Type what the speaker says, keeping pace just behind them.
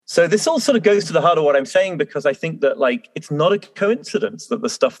So this all sort of goes to the heart of what I'm saying, because I think that it's not a coincidence that the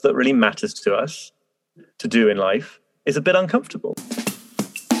stuff that really matters to us to do in life is a bit uncomfortable.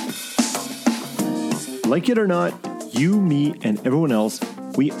 Like it or not, you, me, and everyone else,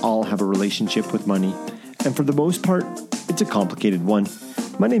 we all have a relationship with money. And for the most part, it's a complicated one.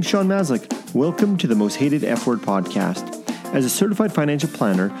 My name's Sean Maslick. Welcome to the Most Hated F Word podcast. As a certified financial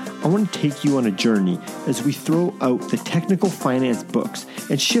planner, I want to take you on a journey as we throw out the technical finance books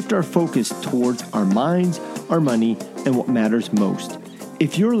and shift our focus towards our minds, our money, and what matters most.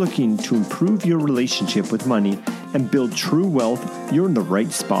 If you're looking to improve your relationship with money and build true wealth, you're in the right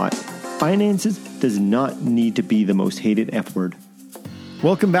spot. Finances does not need to be the most hated F word.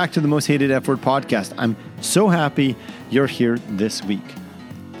 Welcome back to the Most Hated F Word podcast. I'm so happy you're here this week.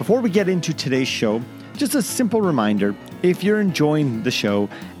 Before we get into today's show, just a simple reminder, if you're enjoying the show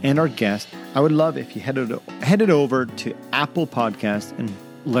and our guest, I would love if you headed over to Apple Podcasts and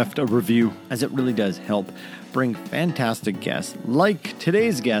left a review, as it really does help bring fantastic guests like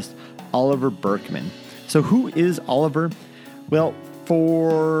today's guest, Oliver Burkeman. So who is Oliver? Well,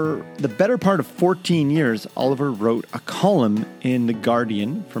 for the better part of 14 years, Oliver wrote a column in The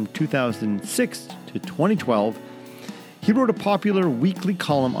Guardian from 2006 to 2012. He wrote a popular weekly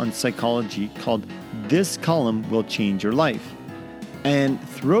column on psychology called This Column Will Change Your Life. And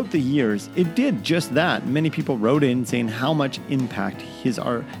throughout the years, it did just that. Many people wrote in saying how much impact his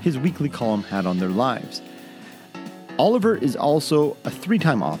weekly column had on their lives. Oliver is also a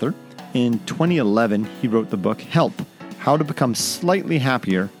 3-time author. In 2011, he wrote the book Help: How to Become Slightly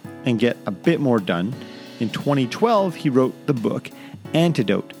Happier and Get a Bit More Done. In 2012, he wrote the book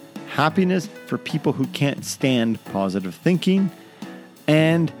Antidote: Happiness for People Who Can't Stand Positive Thinking.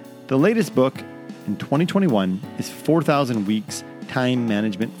 And the latest book in 2021 is 4,000 Weeks, Time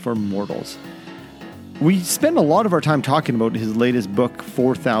Management for Mortals. We spend a lot of our time talking about his latest book,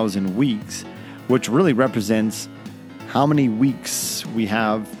 4,000 Weeks, which really represents how many weeks we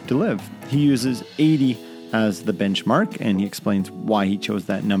have to live. He uses 80 as the benchmark, and he explains why he chose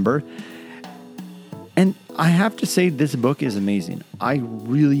that number. And I have to say, this book is amazing. I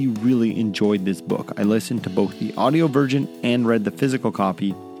really, really enjoyed this book. I listened to both the audio version and read the physical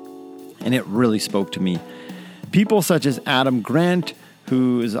copy, and it really spoke to me. People such as Adam Grant,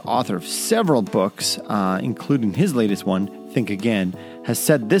 who is the author of several books, including his latest one, Think Again, has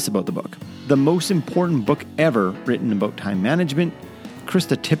said this about the book: the most important book ever written about time management.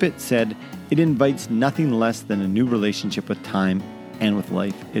 Krista Tippett said, it invites nothing less than a new relationship with time and with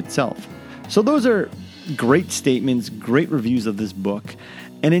life itself. So those are great statements, great reviews of this book.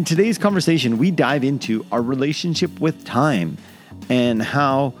 And in today's conversation, we dive into our relationship with time and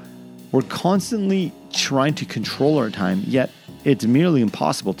how we're constantly trying to control our time, yet it's merely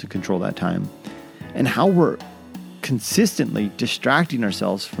impossible to control that time. And how we're consistently distracting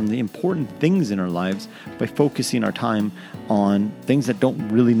ourselves from the important things in our lives by focusing our time on things that don't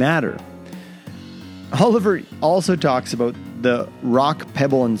really matter. Oliver also talks about the rock,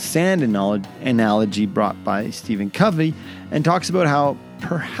 pebble, and sand analogy brought by Stephen Covey, and talks about how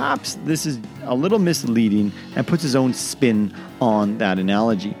perhaps this is a little misleading and puts his own spin on that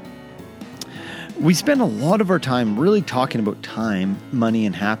analogy. We spend a lot of our time really talking about time, money,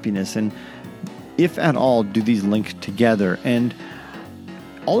 and happiness, and if at all, do these link together? And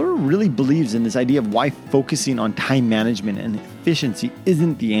Oliver really believes in this idea of why focusing on time management and efficiency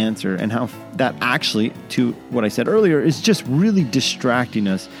isn't the answer, and how that actually, to what I said earlier, is just really distracting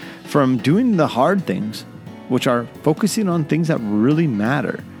us from doing the hard things, which are focusing on things that really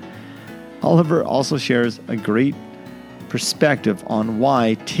matter. Oliver also shares a great perspective on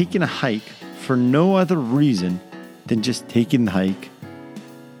why taking a hike for no other reason than just taking the hike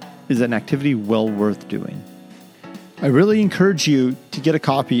is an activity well worth doing. I really encourage you to get a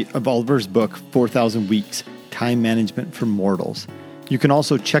copy of Oliver's book, 4,000 Weeks, Time Management for Mortals. You can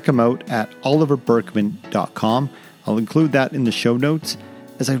also check him out at oliverburkeman.com. I'll include that in the show notes,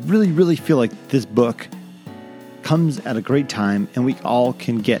 as I really, really feel like this book comes at a great time and we all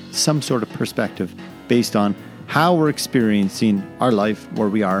can get some sort of perspective based on how we're experiencing our life where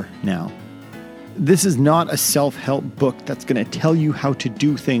we are now. This is not a self-help book that's going to tell you how to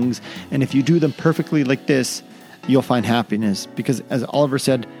do things, and if you do them perfectly like this, you'll find happiness. Because as Oliver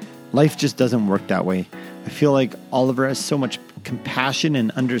said, life just doesn't work that way. I feel like Oliver has so much compassion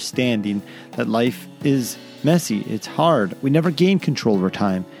and understanding that life is messy, it's hard, we never gain control over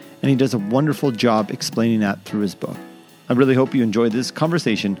time, and he does a wonderful job explaining that through his book. I really hope you enjoyed this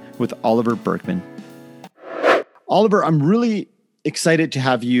conversation with Oliver Burkeman. Oliver, I'm really excited to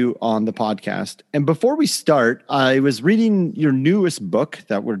have you on the podcast. And before we start, I was reading your newest book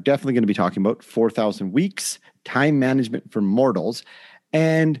that we're definitely going to be talking about, 4,000 Weeks, Time Management for Mortals.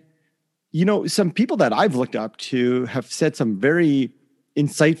 And, some people that I've looked up to have said some very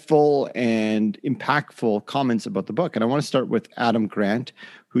insightful and impactful comments about the book. And I want to start with Adam Grant,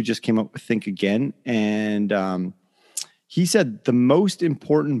 who just came up with Think Again. And he said, the most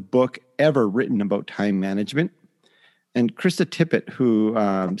important book ever written about time management. And Krista Tippett, who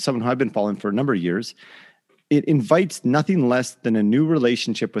someone who I've been following for a number of years, it invites nothing less than a new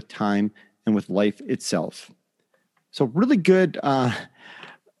relationship with time and with life itself. So really good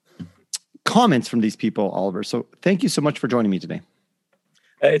comments from these people, Oliver. So thank you so much for joining me today.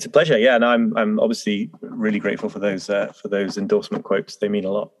 It's a pleasure. Yeah, and I'm obviously really grateful for those endorsement quotes. They mean a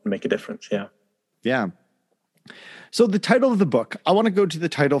lot and make a difference. Yeah. Yeah. So the title of the book, I want to go to the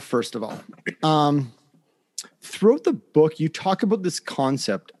title first of all. Throughout the book, you talk about this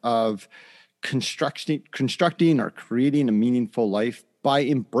concept of constructing or creating a meaningful life by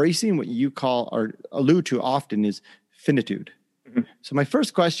embracing what you call or allude to often is finitude. Mm-hmm. So my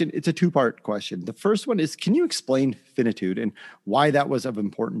first question, it's a two-part question. The first one is, can you explain finitude and why that was of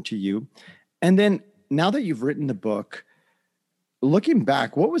importance to you? And then now that you've written the book, looking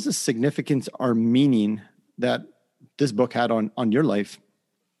back, what was the significance or meaning that this book had on your life?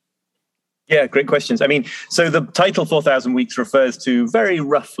 Yeah, great questions. I mean, so the title 4,000 Weeks refers to very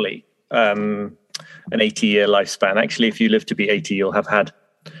roughly an 80-year lifespan. Actually, if you live to be 80, you'll have had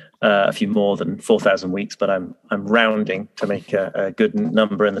a few more than 4,000 weeks, but I'm rounding to make a good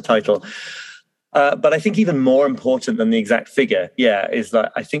number in the title. But I think even more important than the exact figure, is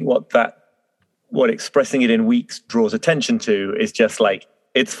that I think what expressing it in weeks draws attention to is just like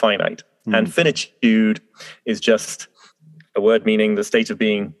it's finite. Mm-hmm. And finitude is just a word meaning the state of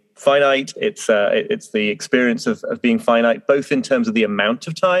being finite. It's the experience of being finite, both in terms of the amount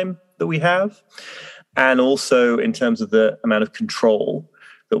of time that we have, and also in terms of the amount of control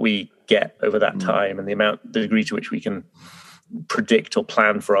that we get over that time, and the degree to which we can predict or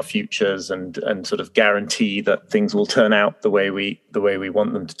plan for our futures and sort of guarantee that things will turn out the way we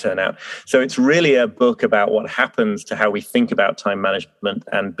want them to turn out. So it's really a book about what happens to how we think about time management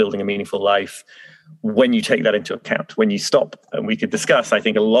and building a meaningful life when you take that into account, when you stop. And we could discuss, I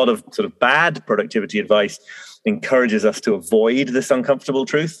think, a lot of sort of bad productivity advice encourages us to avoid this uncomfortable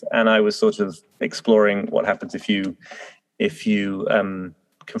truth. And I was sort of exploring what happens if you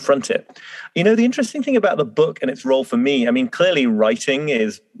confront it. The interesting thing about the book and its role for me, I mean, clearly writing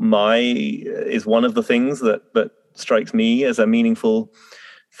is one of the things that strikes me as a meaningful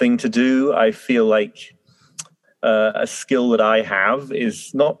thing to do. I feel like a skill that I have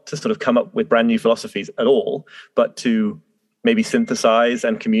is not to sort of come up with brand new philosophies at all, but to maybe synthesize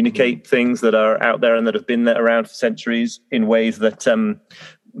and communicate things that are out there and that have been there around for centuries in ways that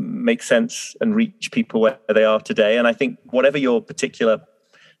make sense and reach people where they are today. And I think whatever your particular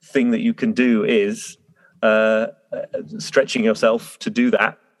thing that you can do is stretching yourself to do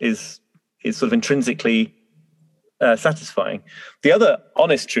that is sort of intrinsically satisfying. The other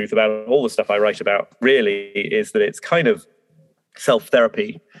honest truth about all the stuff I write about really is that it's kind of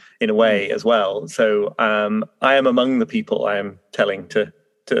self-therapy in a way as well. So I am among the people I am telling to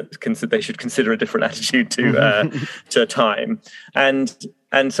consider they should consider a different attitude to time. And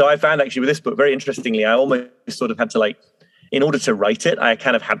so I found actually with this book, very interestingly, I almost sort of had to in order to write it, I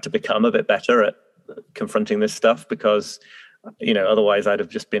kind of had to become a bit better at confronting this stuff because, otherwise I'd have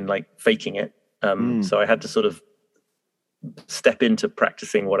just been faking it. So I had to sort of step into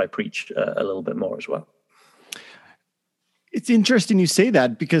practicing what I preach a little bit more as well. It's interesting you say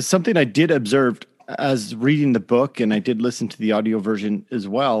that because something I did observe as reading the book, and I did listen to the audio version as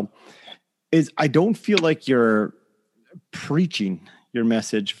well, is I don't feel like you're preaching your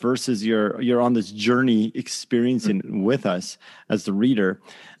message versus you're on this journey experiencing with us as the reader.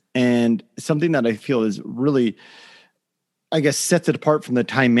 And something that I feel is really, I guess, sets it apart from the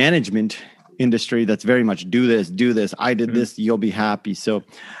time management industry that's very much do this, I did this, you'll be happy. So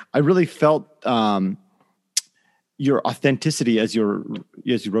I really felt your authenticity as you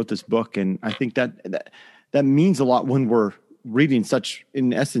wrote this book. And I think that means a lot when we're reading such,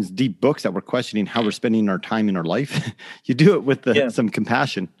 in essence, deep books that we're questioning how we're spending our time in our life. You do it with some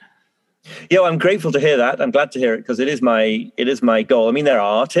compassion. Yeah, well, I'm grateful to hear that. I'm glad to hear it because it is my goal. I mean, there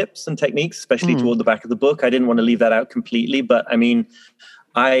are tips and techniques, especially toward the back of the book. I didn't want to leave that out completely, but I mean,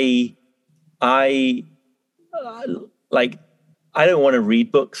 I don't want to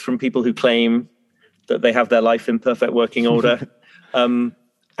read books from people who claim that they have their life in perfect working order. And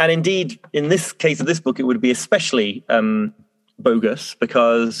indeed, in this case of this book, it would be especially bogus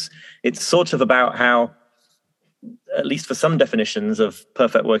because it's sort of about how, at least for some definitions of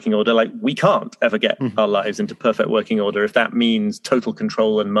perfect working order, we can't ever get our lives into perfect working order if that means total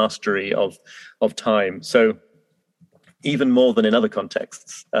control and mastery of time. So even more than in other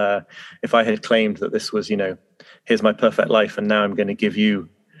contexts. If I had claimed that this was, here's my perfect life, and now I'm going to give you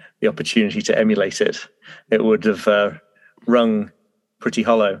the opportunity to emulate it, it would have rung pretty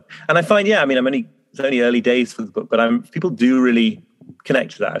hollow. And I find, it's only early days for the book, but people do really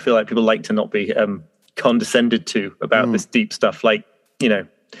connect to that. I feel like people like to not be condescended to about this deep stuff. Like,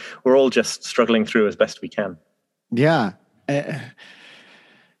 we're all just struggling through as best we can. Yeah.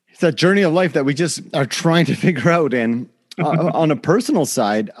 It's that journey of life that we just are trying to figure out. And on a personal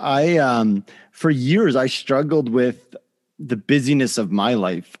side, for years, I struggled with the busyness of my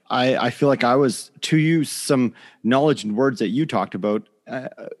life. I feel like I was, to use some knowledge and words that you talked about,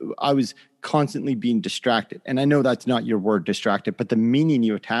 I was constantly being distracted. And I know that's not your word, distracted, but the meaning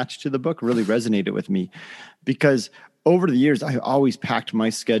you attached to the book really resonated with me, because over the years, I always packed my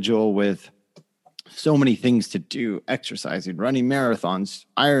schedule with so many things to do: exercising, running marathons,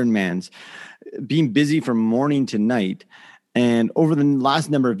 Ironmans, being busy from morning to night. And over the last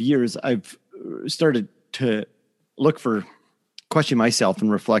number of years, I've started to question myself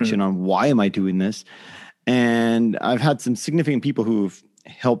and reflection on why am I doing this? And I've had some significant people who've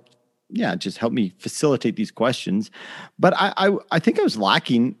helped me facilitate these questions. But I think I was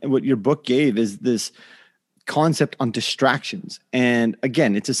lacking. What your book gave is this concept on distractions. And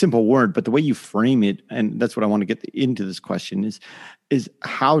again, it's a simple word, but the way you frame it, and that's what I want to get into this question, is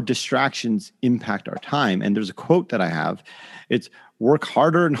how distractions impact our time. And there's a quote that I have. It's, work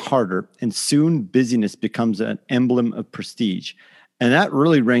harder and harder, and soon busyness becomes an emblem of prestige. And that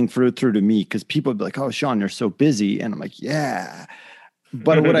really rang through to me, because people would be like, "Oh, Sean, you're so busy." And I'm like, yeah.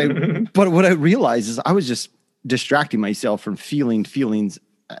 But what I realized is I was just distracting myself from feelings.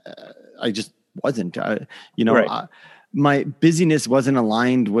 I just wasn't, right. My busyness wasn't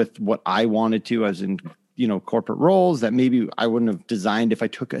aligned with what I wanted to. I was in, corporate roles that maybe I wouldn't have designed if I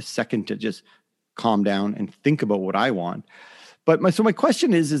took a second to just calm down and think about what I want. But my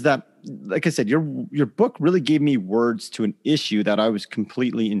question is that, like I said, your book really gave me words to an issue that I was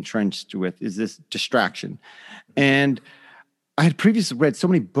completely entrenched with, is this distraction. And I had previously read so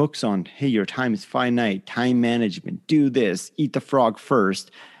many books on, hey, your time is finite, time management, do this, eat the frog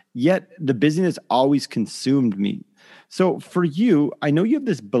first. Yet the busyness always consumed me. So for you, I know you have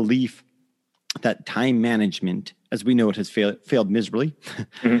this belief that time management, as we know it, has failed miserably.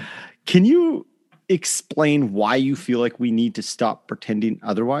 Mm-hmm. Can you explain why you feel like we need to stop pretending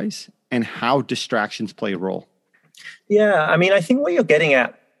otherwise, and how distractions play a role? Yeah, I think what you're getting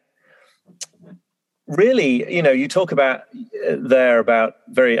at, really, you talk about and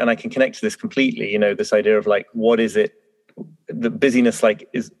I can connect to this completely, this idea of like, what is it? The busyness,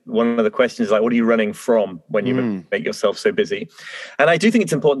 is one of the questions, like, what are you running from when you make yourself so busy? And I do think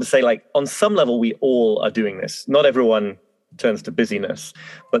it's important to say, like, on some level, we all are doing this. Not everyone turns to busyness,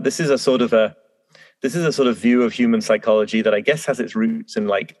 but this is a sort of view of human psychology that I guess has its roots in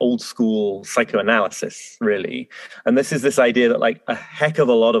like old school psychoanalysis, really. And this is this idea that like a heck of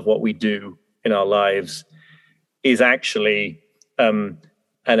a lot of what we do in our lives is actually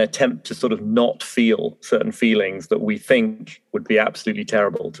an attempt to sort of not feel certain feelings that we think would be absolutely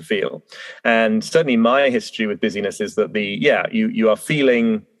terrible to feel. And certainly my history with busyness is that you are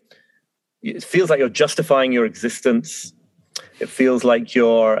feeling, it feels like you're justifying your existence. It feels like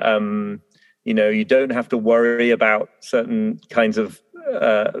you're, you don't have to worry about certain kinds of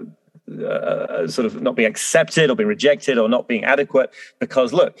sort of not being accepted or being rejected or not being adequate,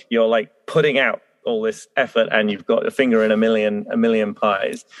 because look, you're like putting out all this effort and you've got a finger in a million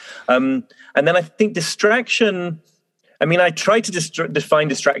pies. And then I think distraction, I try to define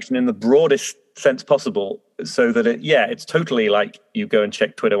distraction in the broadest sense possible, so that it's totally like you go and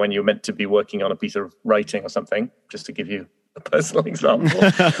check Twitter when you're meant to be working on a piece of writing or something, just to give you a personal example.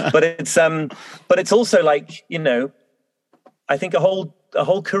 but it's also like, I think a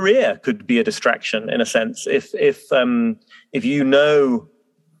whole career could be a distraction in a sense, if you know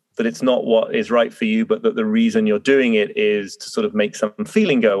that it's not what is right for you, but that the reason you're doing it is to sort of make some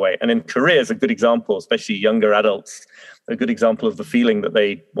feeling go away. And in careers, a good example, especially younger adults, a good example of the feeling that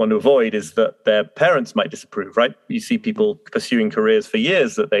they want to avoid is that their parents might disapprove, right? You see people pursuing careers for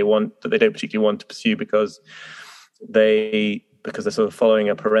years that they don't particularly want to pursue because they're sort of following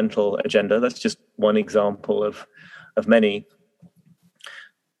a parental agenda. That's just one example of many.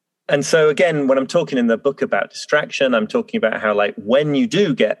 And so again, when I'm talking in the book about distraction, I'm talking about how, like, when you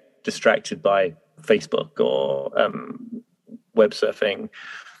do get distracted by Facebook or web surfing,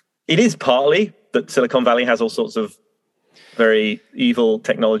 it is partly that Silicon Valley has all sorts of very evil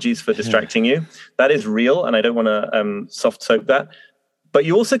technologies for distracting you. That is real, and I don't want to soft soap that. But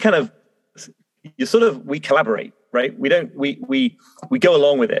you also we collaborate. right? We go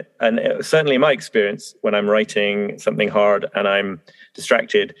along with it. And certainly in my experience, when I'm writing something hard and I'm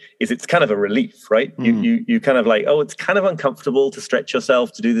distracted, it's kind of a relief, right? You kind of like, it's kind of uncomfortable to stretch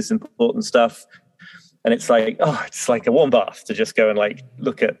yourself to do this important stuff. And it's like, it's like a warm bath to just go and like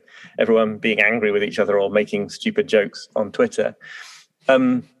look at everyone being angry with each other or making stupid jokes on Twitter.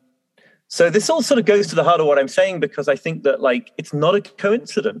 So this all sort of goes to the heart of what I'm saying, because I think that like it's not a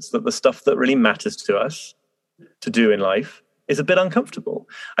coincidence that the stuff that really matters to us to do in life is a bit uncomfortable.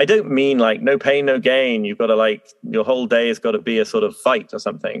 I don't mean like no pain, no gain. You've got to like, your whole day has got to be a sort of fight or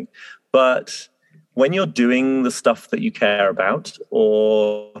something. But when you're doing the stuff that you care about,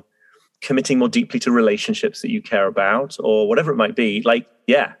 or committing more deeply to relationships that you care about, or whatever it might be, like,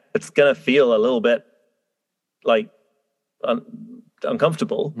 yeah, it's going to feel a little bit like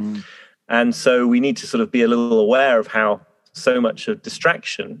uncomfortable. And so we need to sort of be a little aware of how so much of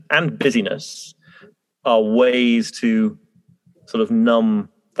distraction and busyness are ways to sort of numb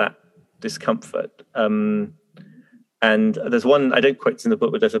that discomfort. And there's one, I don't quote this in the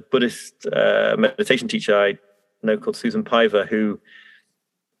book, but there's a Buddhist meditation teacher I know called Susan Piver, who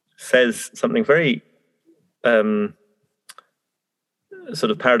says something very sort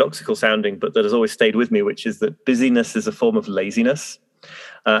of paradoxical sounding, but that has always stayed with me, which is that busyness is a form of laziness.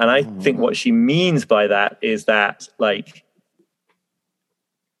 And I think what she means by that is that, like,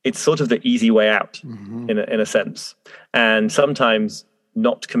 it's sort of the easy way out in a sense. And sometimes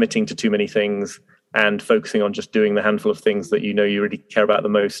not committing to too many things and focusing on just doing the handful of things that you know you really care about the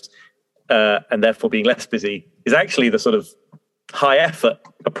most, and therefore being less busy, is actually the sort of high effort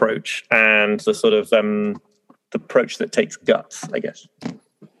approach, and the sort of the approach that takes guts, I guess.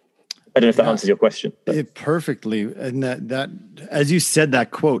 I don't know if that answers your question. It perfectly. And that, as you said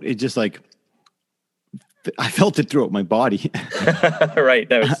that quote, it just like, I felt it throughout my body. Right.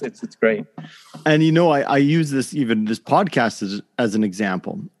 No, it's great. And, you know, I use this podcast as an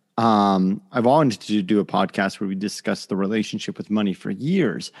example. I've wanted to do a podcast where we discuss the relationship with money for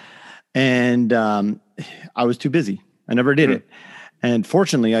years. And I was too busy. I never did it. And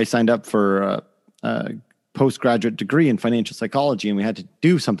fortunately, I signed up for a postgraduate degree in financial psychology, and we had to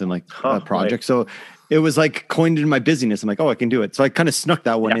do something like a project. Right. So it was like coined in my busyness. I'm like, I can do it. So I kind of snuck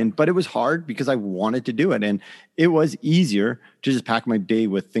that one in, but it was hard because I wanted to do it. And it was easier to just pack my day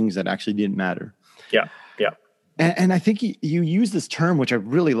with things that actually didn't matter. Yeah. Yeah. And I think you use this term, which I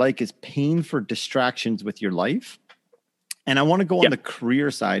really like, is paying for distractions with your life. And I want to go on the career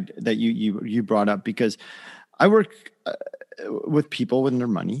side that you brought up, because I work with people with their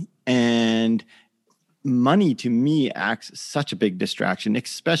money, and money to me acts as such a big distraction,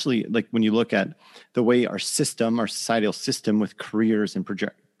 especially like when you look at the way our societal system with careers and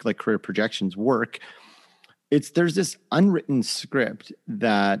career projections work. There's this unwritten script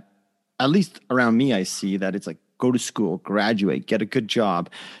that, at least around me, I see that it's like, go to school, graduate, get a good job,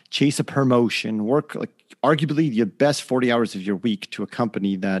 chase a promotion, work like arguably the best 40 hours of your week to a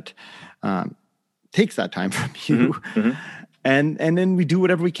company that takes that time from you. And then we do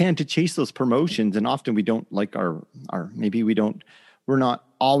whatever we can to chase those promotions. And often we don't like we're not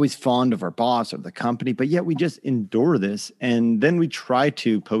always fond of our boss or the company, but yet we just endure this. And then we try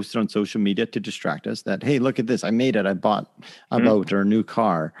to post it on social media to distract us that, hey, look at this. I made it. I bought a boat or a new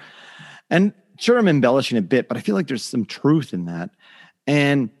car. And sure, I'm embellishing a bit, but I feel like there's some truth in that.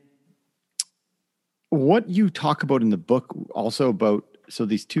 And what you talk about in the book also about, so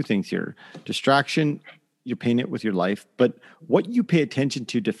these two things here, distraction, you're paying it with your life, but what you pay attention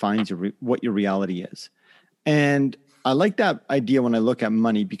to defines what your reality is. And I like that idea when I look at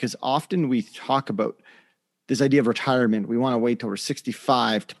money, because often we talk about this idea of retirement. We want to wait till we're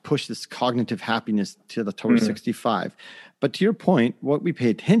 65 to push this cognitive happiness till we're 65. But to your point, what we pay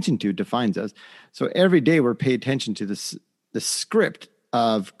attention to defines us. So every day we're paying attention to the script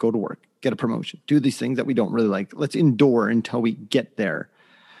of go to work, get a promotion, do these things that we don't really like. Let's endure until we get there.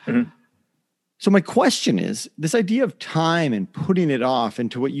 So my question is, this idea of time and putting it off,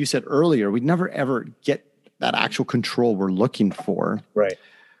 and to what you said earlier, we never ever get that actual control we're looking for. Right.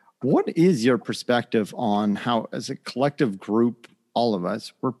 What is your perspective on how, as a collective group, all of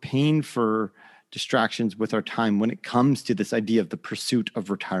us, we're paying for distractions with our time when it comes to this idea of the pursuit of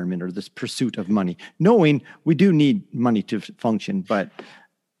retirement or this pursuit of money, knowing we do need money to function, but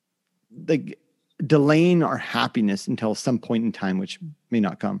delaying our happiness until some point in time, which may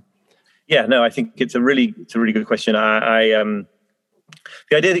not come? Yeah, no, I think it's a really good question. The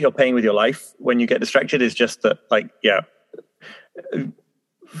idea that you're paying with your life when you get distracted is just that,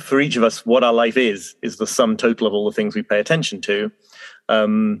 for each of us, what our life is the sum total of all the things we pay attention to.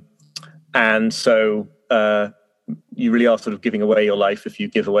 And so you really are sort of giving away your life if you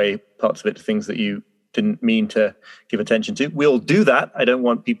give away parts of it to things that you didn't mean to give attention to. We all do that. I don't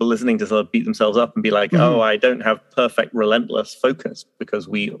want people listening to sort of beat themselves up and be like, oh, I don't have perfect, relentless focus, because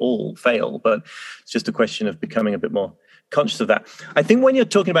we all fail. But it's just a question of becoming a bit more conscious of that. I think when you're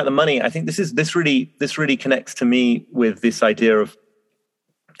talking about the money, I think this really connects to me with this idea of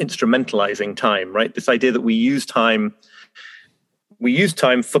instrumentalizing time, right? This idea that we use time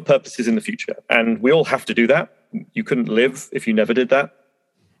for purposes in the future, and we all have to do that. You couldn't live if you never did that.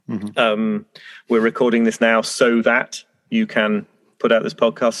 We're recording this now so that you can put out this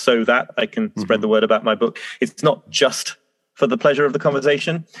podcast, so that I can spread the word about my book. It's not just for the pleasure of the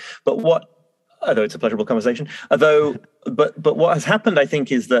conversation, although it's a pleasurable conversation, but what has happened, I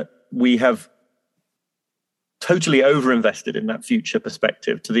think, is that we have totally overinvested in that future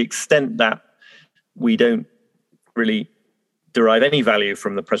perspective to the extent that we don't really derive any value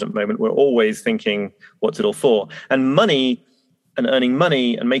from the present moment. We're always thinking, what's it all for? And money and earning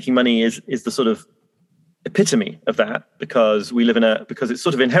money and making money is the sort of epitome of that, because we live because it's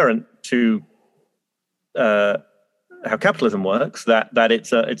sort of inherent to how capitalism works, that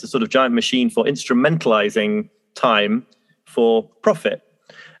it's a sort of giant machine for instrumentalizing time for profit.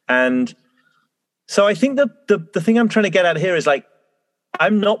 And so I think the thing I'm trying to get at here is, like,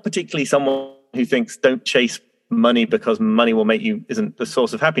 I'm not particularly someone who thinks don't chase money because money will make you isn't the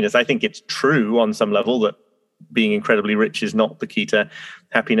source of happiness. I think it's true on some level that being incredibly rich is not the key to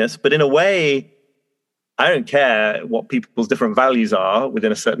happiness. But in a way, I don't care what people's different values are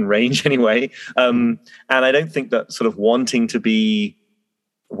within a certain range anyway. And I don't think that sort of wanting to be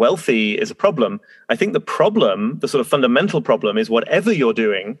wealthy is a problem. I think the sort of fundamental problem is whatever you're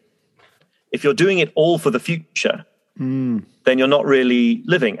doing, if you're doing it all for the future, then you're not really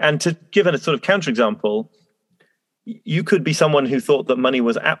living. And to give a sort of counterexample, you could be someone who thought that money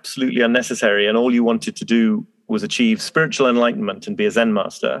was absolutely unnecessary and all you wanted to do was achieve spiritual enlightenment and be a Zen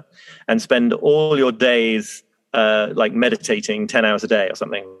master and spend all your days like meditating 10 hours a day or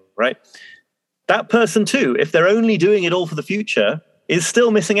something, right? That person too, if they're only doing it all for the future, is still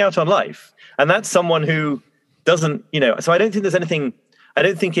missing out on life. And that's someone who doesn't, so I don't think there's anything, I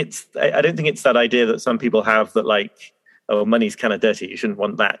don't think it's that idea that some people have that, like, oh, money's kind of dirty, you shouldn't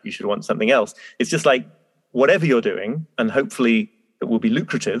want that, you should want something else. It's just like, whatever you're doing, and hopefully it will be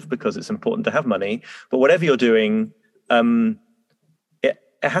lucrative because it's important to have money, but whatever you're doing, it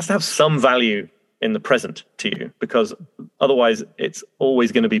has to have some value in the present to you, because otherwise it's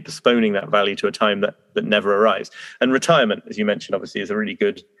always going to be postponing that value to a time that never arrives. And retirement, as you mentioned, obviously is a really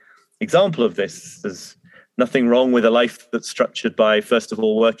good example of this. There's nothing wrong with a life that's structured by, first of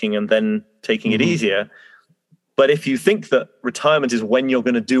all, working and then taking it easier. But if you think that retirement is when you're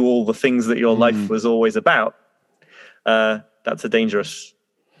going to do all the things that your life was always about, that's a dangerous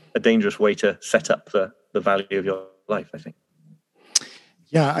way to set up the value of your life, I think.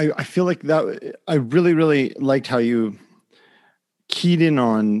 Yeah, I feel like that. I really, really liked how you keyed in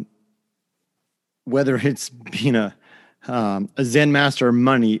on whether it's being a Zen master or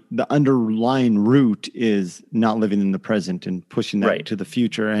money, the underlying root is not living in the present and pushing that to the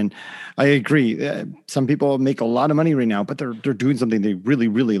future. And I agree. Some people make a lot of money right now, but they're doing something they really,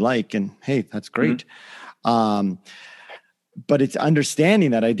 really like. And hey, that's great. But it's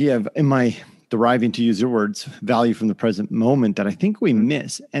understanding that idea of, am I deriving, to use your words, value from the present moment, that I think we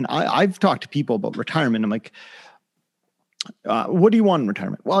miss. And I've talked to people about retirement. I'm like, what do you want in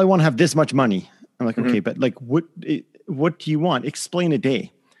retirement? Well, I want to have this much money. I'm like, okay, but like, what do you want? Explain a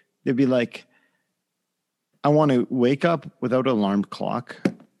day. They'd be like, I want to wake up without an alarm clock,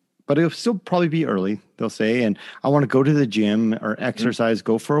 but it'll still probably be early, they'll say. And I want to go to the gym or exercise,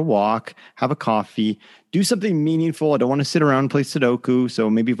 go for a walk, have a coffee, do something meaningful. I don't want to sit around and play Sudoku. So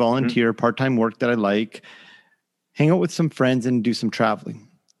maybe volunteer, part-time work that I like, hang out with some friends and do some traveling.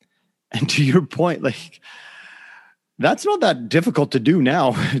 And to your point, like, that's not that difficult to do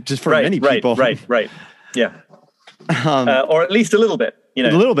now, just for many people. Right. Yeah. Or at least a little bit,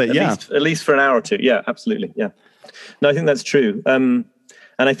 a little bit. At least for an hour or two. Yeah, absolutely. Yeah. No, I think that's true.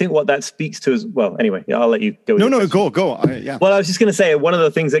 And I think what that speaks to is, well, anyway, I'll let you go. No, go. Yeah. Well, I was just going to say, one of the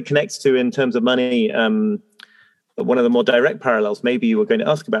things that connects to in terms of money, one of the more direct parallels, maybe you were going to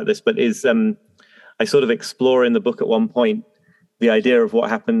ask about this, but is I sort of explore in the book at one point the idea of what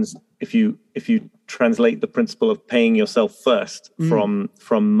happens if you translate the principle of paying yourself first from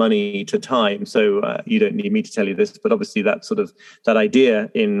money to time. So you don't need me to tell you this, but obviously that idea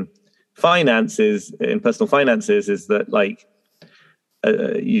in finances, in personal finances, is that like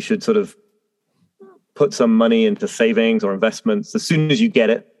you should sort of put some money into savings or investments as soon as you get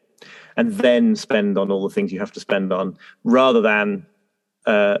it, and then spend on all the things you have to spend on, rather than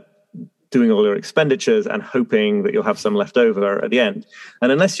doing all your expenditures and hoping that you'll have some left over at the end.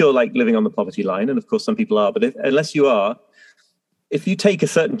 And unless you're like living on the poverty line, and of course some people are, but unless you are, if you take a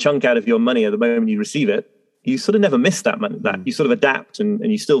certain chunk out of your money at the moment you receive it, you sort of never miss that money. That you sort of adapt, and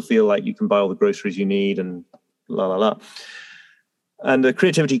you still feel like you can buy all the groceries you need and la la la. And the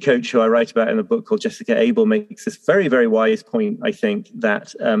creativity coach who I write about in the book called Jessica Abel makes this very, very wise point, I think,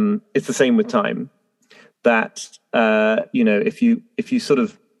 that it's the same with time. That if you sort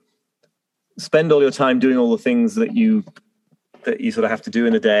of spend all your time doing all the things that you sort of have to do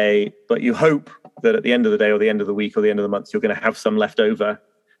in a day, but you hope that at the end of the day or the end of the week or the end of the month, you're going to have some left over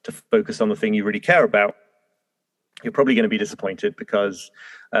to focus on the thing you really care about, you're probably going to be disappointed because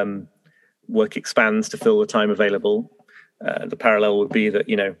work expands to fill the time available. The parallel would be that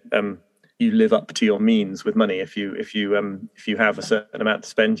you live up to your means with money. If you have a certain amount to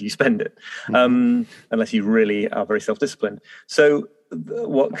spend, you spend it, unless you really are very self-disciplined. So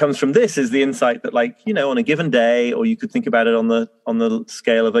what comes from this is the insight that, like, on a given day, or you could think about it on the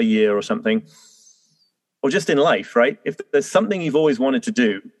scale of a year or something, or just in life, right? If there's something you've always wanted to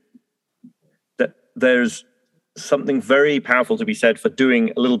do, that there's something very powerful to be said for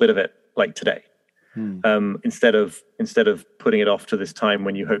doing a little bit of it, like today, instead of putting it off to this time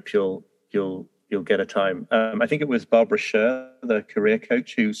when you hope you'll get a time. I think it was Barbara Sher, the career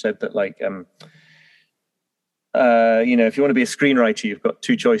coach, who said that, like, if you want to be a screenwriter, you've got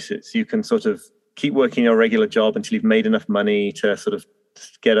two choices. You can sort of keep working your regular job until you've made enough money to sort of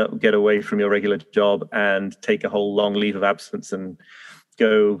get away from your regular job and take a whole long leave of absence and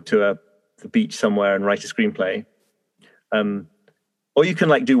go to the beach somewhere and write a screenplay. Or you can,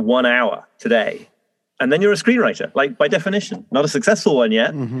 like, do 1 hour today, and then you're a screenwriter, like, by definition. Not a successful one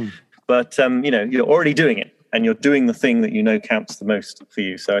yet, but you're already doing it, and you're doing the thing that counts the most for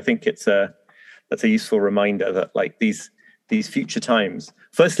you. So I think that's a useful reminder that, like, these future times,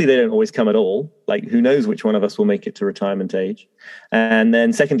 firstly, they don't always come at all. Like, who knows which one of us will make it to retirement age? And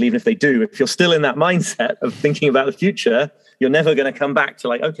then secondly, even if they do, if you're still in that mindset of thinking about the future, you're never going to come back to,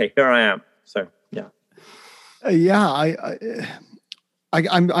 like, okay, here I am. So, yeah.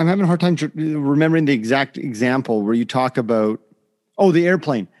 I'm having a hard time remembering the exact example where you talk about, the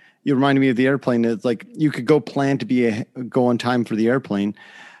airplane. You reminded me of the airplane. It's like you could go plan to go on time for the airplane,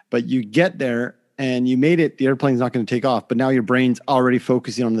 but you get there and you made it, the airplane's not going to take off, but now your brain's already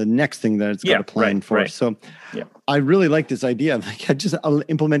focusing on the next thing that it's got to plan for. Right. So I really like this idea of, like, just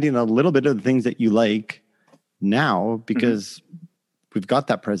implementing a little bit of the things that you like now, because we've got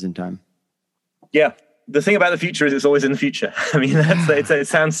that present time. Yeah. The thing about the future is it's always in the future. I mean, it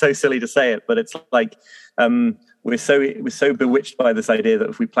sounds so silly to say it, but it's like we're so bewitched by this idea that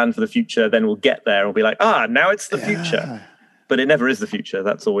if we plan for the future, then we'll get there. We'll be like, now it's the future. But it never is the future.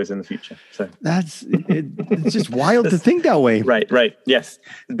 That's always in the future. So it's just wild to think that way. Right. Yes,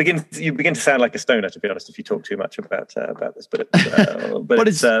 you begin to sound like a stoner, to be honest, if you talk too much about this. But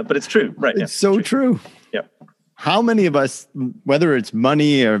it's true. Right? It's so true. Yeah. How many of us, whether it's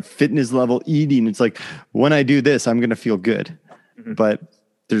money or fitness level, eating, it's like, when I do this, I'm going to feel good. But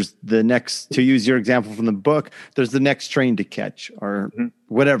there's the next, to use your example from the book, there's the next train to catch, or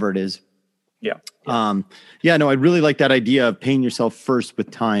whatever it is. Yeah. I really like that idea of paying yourself first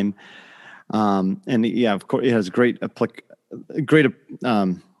with time. Of course, it has great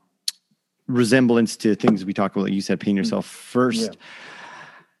resemblance to things we talk about. Like you said, paying yourself first. Yeah.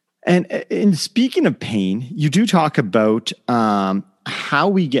 And speaking of pain, you do talk about how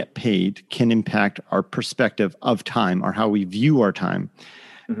we get paid can impact our perspective of time, or how we view our time.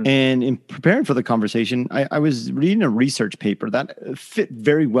 And in preparing for the conversation, I was reading a research paper that fit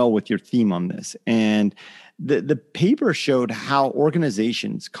very well with your theme on this. And the paper showed how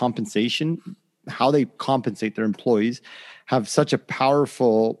organizations' compensation, how they compensate their employees, have such a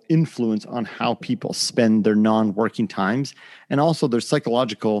powerful influence on how people spend their non-working times, and also their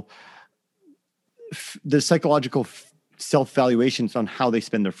psychological self-valuations on how they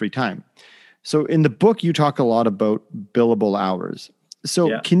spend their free time. So in the book, you talk a lot about billable hours.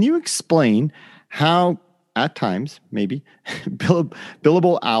 So can you explain how, at times, maybe,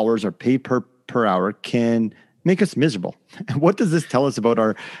 billable hours or pay per hour can make us miserable? And what does this tell us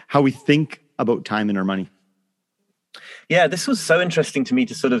about how we think about time and our money? Yeah, this was so interesting to me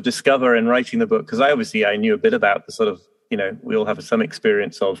to sort of discover in writing the book, because I knew a bit about the sort of, we all have some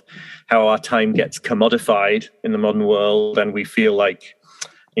experience of how our time gets commodified in the modern world, and we feel like,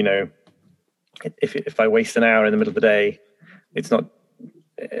 if I waste an hour in the middle of the day, it's not,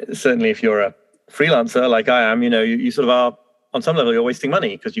 certainly if you're a freelancer like I am, you sort of are, on some level, you're wasting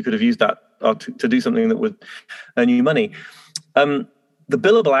money because you could have used that to do something that would earn you money. the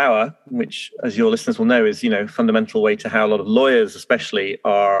billable hour, which, as your listeners will know, is fundamental way to how a lot of lawyers, especially,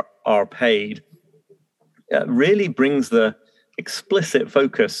 are paid, really brings the explicit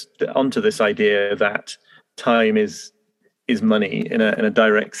focus onto this idea that time is money in a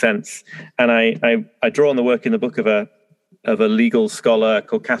direct sense. And I draw on the work in the book of a legal scholar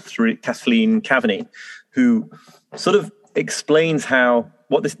called Kathleen Kavanagh, who sort of explains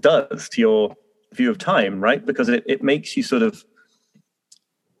what this does to your view of time, right? Because it makes you sort of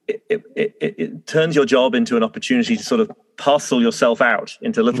it turns your job into an opportunity to sort of parcel yourself out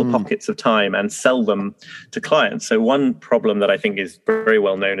into little pockets of time and sell them to clients. So one problem that I think is very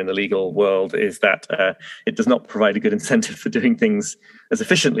well known in the legal world is that it does not provide a good incentive for doing things as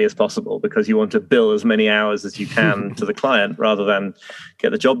efficiently as possible, because you want to bill as many hours as you can to the client rather than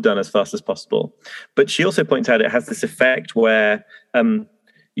get the job done as fast as possible. But she also points out it has this effect where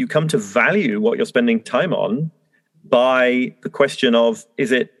you come to value what you're spending time on by the question of,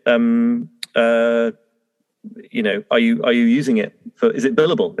 is it are you using it for, is it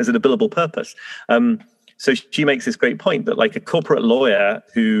billable? Is it a billable purpose? So she makes this great point that, like, a corporate lawyer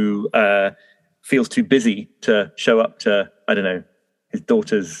who feels too busy to show up to, I don't know, his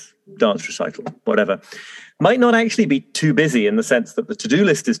daughter's dance recital, whatever, might not actually be too busy in the sense that the to-do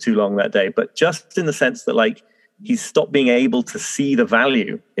list is too long that day, but just in the sense that, like, he's stopped being able to see the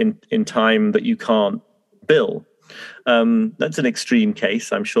value in time that you can't bill. That's an extreme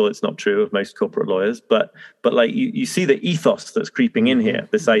case. I'm sure it's not true of most corporate lawyers, but like you see the ethos that's creeping in here.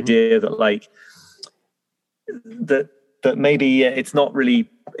 This idea that, like, that maybe it's not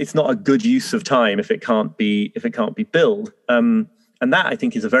a good use of time if it can't be billed. And that, I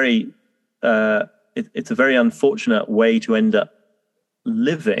think, is a very it's a very unfortunate way to end up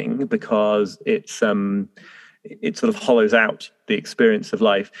living, because it sort of hollows out the experience of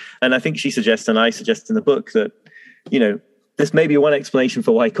life. And I think she suggests, and I suggest in the book, that this may be one explanation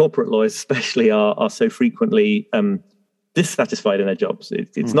for why corporate lawyers especially are so frequently dissatisfied in their jobs.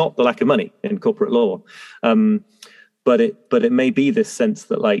 It's not the lack of money in corporate law, but it may be this sense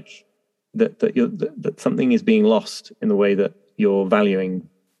that, like, that something is being lost in the way that you're valuing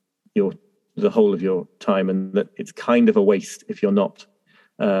the whole of your time, and that it's kind of a waste if you're not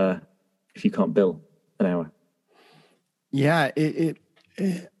if you can't bill an hour. Yeah,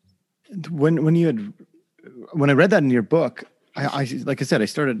 when I read that in your book, I like I said, I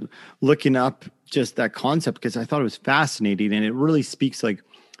started looking up just that concept because I thought it was fascinating, and it really speaks, like,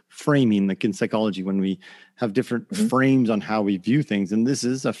 framing, like in psychology, when we have different frames on how we view things. And this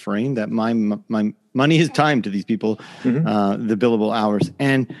is a frame that my money is time to these people, the billable hours.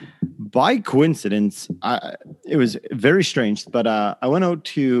 And by coincidence, it was very strange, but I went out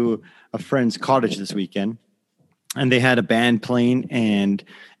to a friend's cottage this weekend, and they had a band playing, and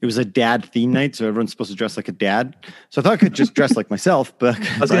it was a dad theme night. So everyone's supposed to dress like a dad. So I thought I could just dress like myself, but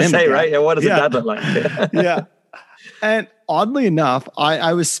I was going to say, right? Yeah, what does a dad look like? Yeah. And oddly enough,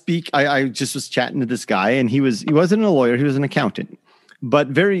 I just was chatting to this guy, and he wasn't a lawyer. He was an accountant,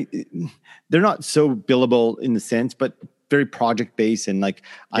 but they're not so billable in the sense, but very project based. And, like,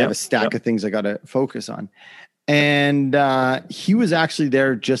 I have a stack of things I got to focus on. And he was actually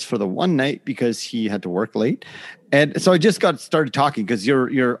there just for the one night because he had to work late. And so I just got started talking because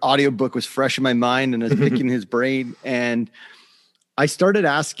your audiobook was fresh in my mind, and I was picking his brain. And I started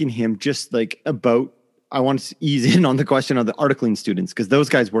asking him just, like, I want to ease in on the question of the articling students, because those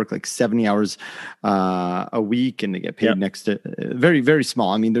guys work like 70 hours a week, and they get paid next to very, very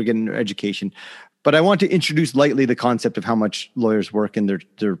small. I mean, they're getting their education. But I want to introduce lightly the concept of how much lawyers work and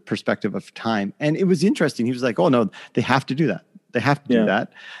their perspective of time. And it was interesting. He was like, oh, no, they have to do that. They have to do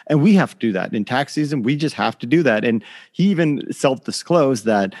that. And we have to do that. In tax season, we just have to do that. And he even self-disclosed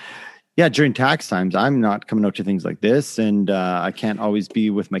that, during tax times, I'm not coming out to things like this. And I can't always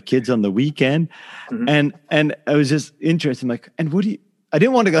be with my kids on the weekend. And I was just interested. I'm like, and I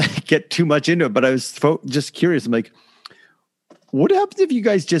didn't want to get too much into it, but I was just curious. I'm like, what happens if you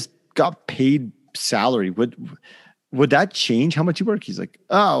guys just got paid salary? Would that change how much you work? He's like,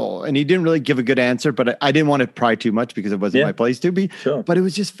 oh, and he didn't really give a good answer, but I didn't want to pry too much because it wasn't my place to be. Sure. But it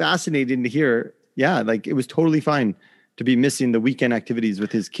was just fascinating to hear. Yeah, like, it was totally fine to be missing the weekend activities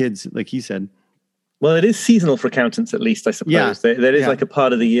with his kids, like he said. Well, it is seasonal for accountants, at least, I suppose. Yeah. There is like a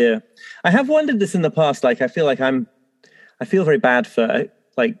part of the year. I have wondered this in the past. Like, I feel very bad for,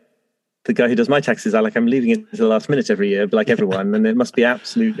 like, the guy who does my taxes. I'm leaving it to the last minute every year, like everyone, and it must be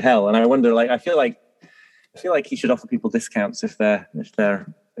absolute hell. And I wonder, like, I feel like he should offer people discounts if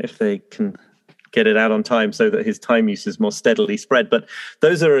they can get it out on time, so that his time use is more steadily spread. But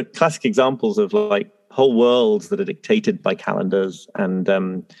those are classic examples of, like, whole worlds that are dictated by calendars. And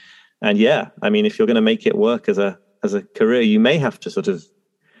I mean, if you're going to make it work as a a career, you may have to sort of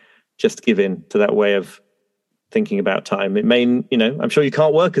just give in to that way of thinking about time. It may, I'm sure you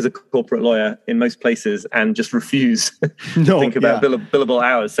can't work as a corporate lawyer in most places and just refuse to think about billable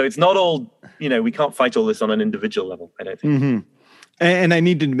hours. So it's not all, we can't fight all this on an individual level, I don't think. Mm-hmm. And I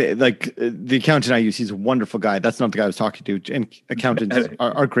need to admit, like, the accountant I use, he's a wonderful guy. That's not the guy I was talking to. And accountants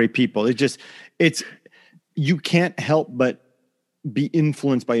are great people. You can't help but be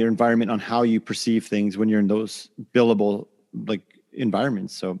influenced by your environment on how you perceive things when you're in those billable, like,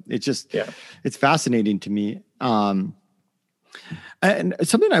 environments. So it's just, it's fascinating to me. And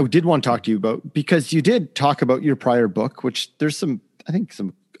something I did want to talk to you about, because you did talk about your prior book, which there's some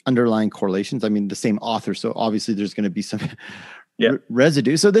underlying correlations. I mean, the same author, so obviously there's going to be some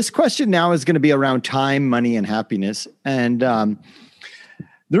residue. So this question now is going to be around time, money, and happiness. And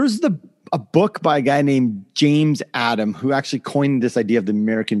there's a book by a guy named James Adam, who actually coined this idea of the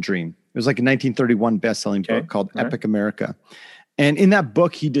American dream. It was like a 1931 best-selling book called Epic America. And in that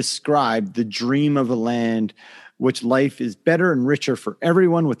book, he described the dream of a land which life is better and richer for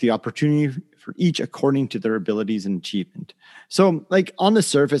everyone, with the opportunity for each according to their abilities and achievement. So, like, on the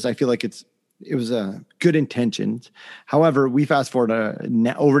surface, I feel like it was a good intentions. However, we fast forward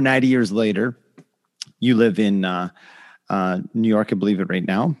over 90 years later. You live in New York, I believe it right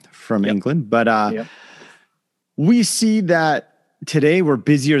now, from England. But we see that today we're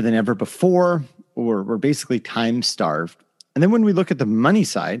busier than ever before, or we're basically time starved. And then when we look at the money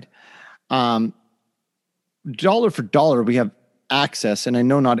side, dollar for dollar, we have access. And I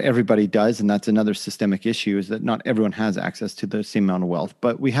know not everybody does. And that's another systemic issue, is that not everyone has access to the same amount of wealth.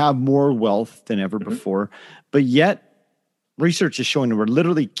 But we have more wealth than ever before. But yet, research is showing that we're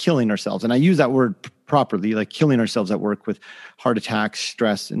literally killing ourselves. And I use that word properly, like killing ourselves at work with heart attacks,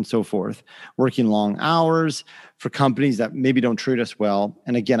 stress, and so forth. Working long hours for companies that maybe don't treat us well.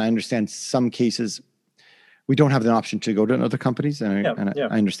 And again, I understand some cases we don't have the option to go to other companies, and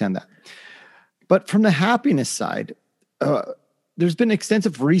I understand that. But from the happiness side, there's been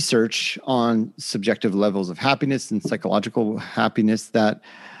extensive research on subjective levels of happiness and psychological happiness that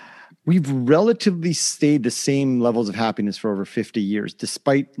we've relatively stayed the same levels of happiness for over 50 years,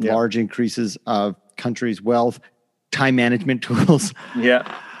 despite large increases of countries' wealth, time management tools.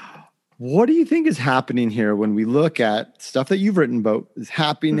 Yeah. What do you think is happening here when we look at stuff that you've written about, is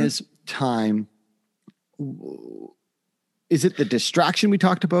happiness, time? Is it the distraction we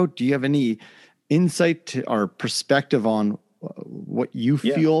talked about? Do you have any insight to or perspective on what you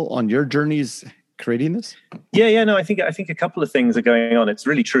feel on your journeys creating this? No, I think a couple of things are going on. It's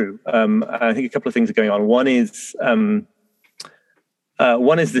really true. I think a couple of things are going on. One is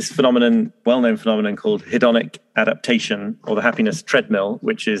this well-known phenomenon called hedonic adaptation, or the happiness treadmill,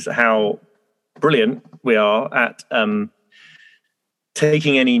 which is how brilliant we are at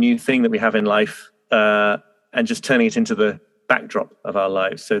taking any new thing that we have in life and just turning it into the backdrop of our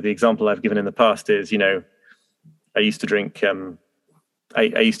lives. So the example I've given in the past is, I used to drink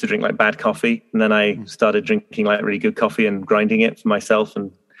like bad coffee, and then I started drinking like really good coffee and grinding it for myself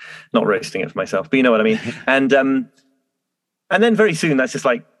and not roasting it for myself, but you know what I mean? And then very soon that's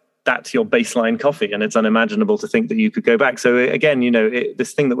your baseline coffee, and it's unimaginable to think that you could go back. So again,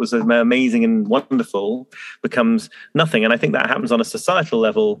 this thing that was amazing and wonderful becomes nothing. And I think that happens on a societal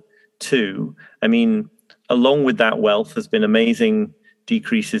level too. I mean, along with that wealth, there's been amazing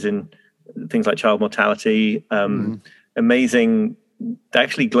decreases in things like child mortality, amazing,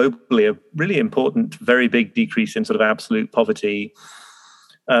 actually globally, a really important, very big decrease in sort of absolute poverty.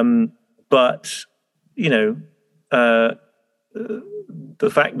 But, the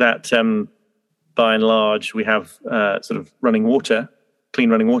fact that by and large we have sort of clean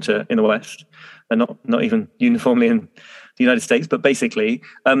running water in the West, and not even uniformly in the United States, but basically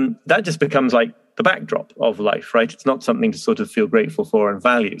that just becomes like the backdrop of life, right? It's not something to sort of feel grateful for and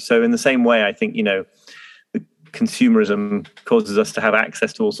value. So in the same way, I think, the consumerism causes us to have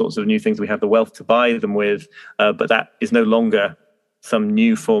access to all sorts of new things. We have the wealth to buy them with, but that is no longer some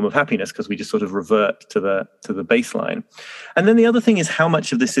new form of happiness, because we just sort of revert to the baseline. And then the other thing is how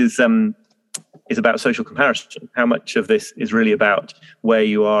much of this is about social comparison. How much of this is really about where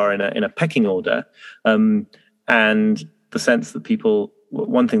you are in a pecking order, and the sense that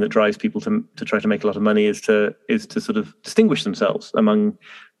one thing that drives people to try to make a lot of money is to sort of distinguish themselves among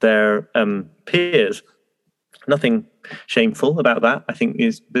their peers. Nothing shameful about that. I think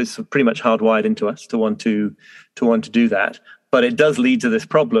it's pretty much hardwired into us to want to do that. But it does lead to this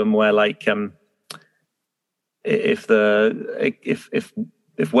problem where, like, if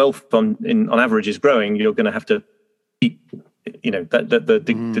wealth on average is growing, you're going to have to, the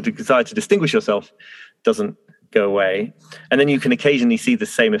desire to distinguish yourself doesn't go away. And then you can occasionally see the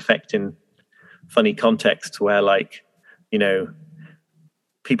same effect in funny contexts where, like, you know,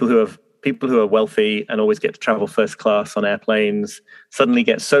 people who are wealthy and always get to travel first class on airplanes suddenly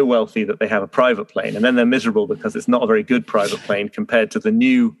get so wealthy that they have a private plane, and then they're miserable because it's not a very good private plane compared to the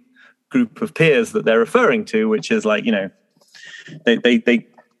new group of peers that they're referring to, which is like, you know, they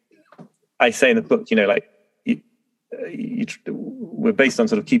I say in the book, you know, like, we're based on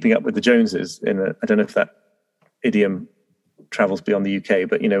sort of keeping up with the Joneses. I don't know if that idiom travels beyond the UK,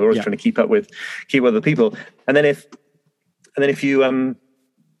 but, you know, we're always trying to keep up with other people. And then if you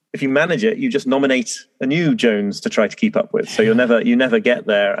manage it, you just nominate a new Jones to try to keep up with. So you never get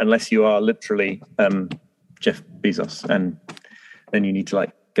there unless you are literally Jeff Bezos, and then you need to,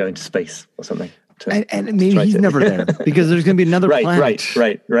 like, go into space or something. And maybe he's never there because there's going to be another planet.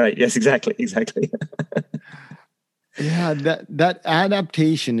 Right. Yes, exactly. Yeah, that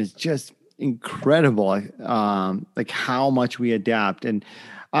adaptation is just incredible. Like how much we adapt, and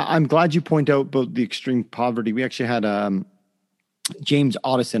I'm glad you point out about the extreme poverty. We actually had James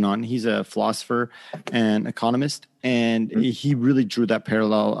Otteson on. He's a philosopher and economist, and he really drew that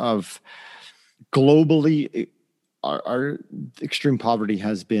parallel of globally, our extreme poverty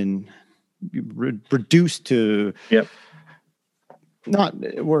has been reduced to not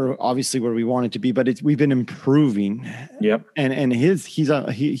we're obviously where we want it to be, but we've been improving. Yep. And he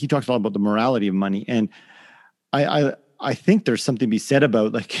talks a lot about the morality of money, and I think there's something to be said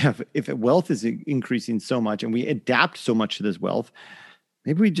about, like, if wealth is increasing so much and we adapt so much to this wealth,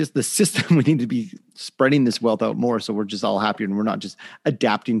 maybe the system, we need to be spreading this wealth out more, so we're just all happier and we're not just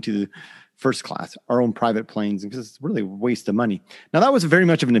adapting to first class, our own private planes, because it's really a waste of money. Now, that was very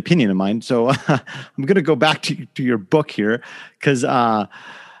much of an opinion of mine, so I'm going to go back to your book here, because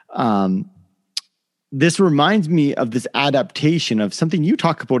this reminds me of this adaptation of something you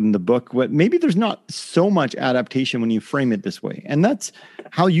talk about in the book. What maybe there's not so much adaptation when you frame it this way, and that's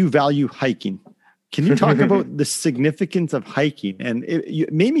how you value hiking. Can you talk about the significance of hiking? And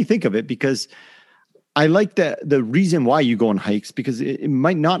it made me think of it because I like the reason why you go on hikes, because it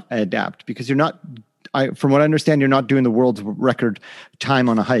might not adapt, because you're not, from what I understand, you're not doing the world's record time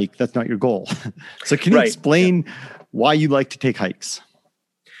on a hike. That's not your goal. So can you explain why you like to take hikes?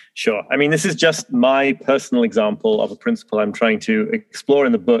 Sure. I mean, this is just my personal example of a principle I'm trying to explore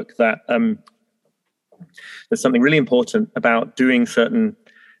in the book, that there's something really important about doing certain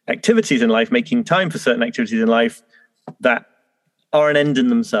activities in life, making time for certain activities in life that are an end in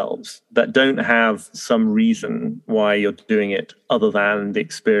themselves, that don't have some reason why you're doing it other than the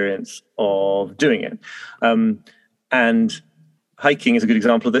experience of doing it. And hiking is a good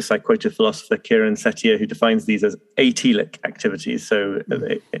example of this. I quoted philosopher Kiran Setia, who defines these as atelic activities. So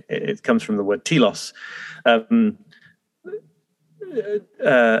it comes from the word telos.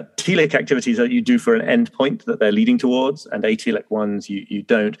 Telic activities that you do for an end point that they're leading towards, and atelic ones you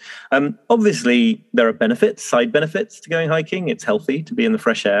don't. Obviously, there are side benefits to going hiking. It's healthy to be in the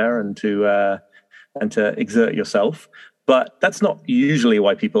fresh air and to exert yourself. But that's not usually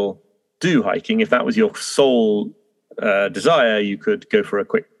why people do hiking. If that was your sole desire, you could go for a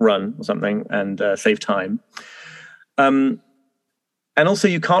quick run or something and save time. And also,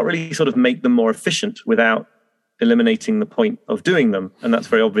 you can't really sort of make them more efficient without eliminating the point of doing them. And that's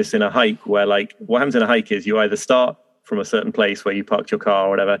very obvious in a hike, where, like, what happens in a hike is you either start from a certain place where you parked your car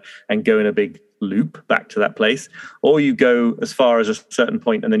or whatever and go in a big loop back to that place, or you go as far as a certain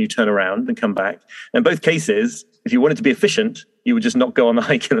point and then you turn around and come back. In both cases, if you wanted to be efficient, you would just not go on the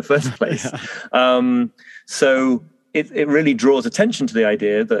hike in the first place. So it really draws attention to the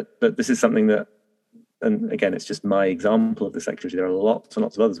idea that this is something that, and again, it's just my example of this activity. There are lots and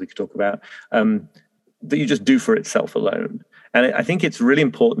lots of others we could talk about, that you just do for itself alone. And I think it's really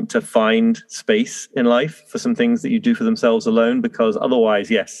important to find space in life for some things that you do for themselves alone, because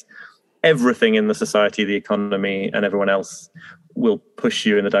otherwise, yes, everything in the society, the economy, and everyone else will push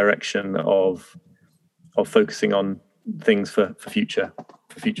you in the direction of focusing on things for future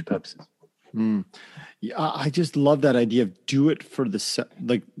purposes. Yeah, I just love that idea of doing it for the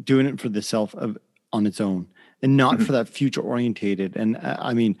self on its own, and not for that future orientated. And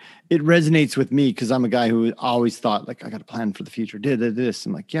I mean, it resonates with me because I'm a guy who always thought, like, I got a plan for the future, did this.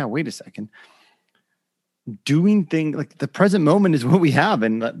 I'm like, yeah, wait a second. Doing things like the present moment is what we have.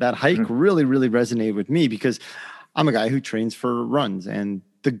 And that hike really, really resonated with me because I'm a guy who trains for runs. And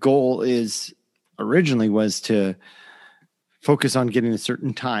the goal originally was to focus on getting a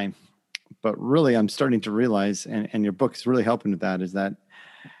certain time. But really, I'm starting to realize, and your book is really helping with that, is that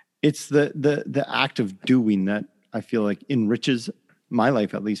it's the act of doing that I feel like enriches my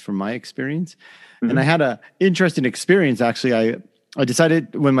life, at least from my experience. And I had an interesting experience, actually. I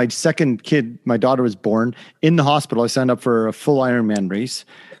decided when my second kid, my daughter, was born, in the hospital, I signed up for a full Ironman race.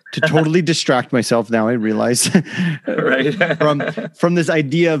 to totally distract myself. Now I realize right. from this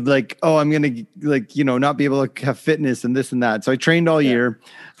idea of like, oh, I'm going to not be able to have fitness and this and that. So I trained all year.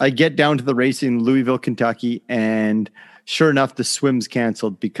 I get down to the race in Louisville, Kentucky. And sure enough, the swim's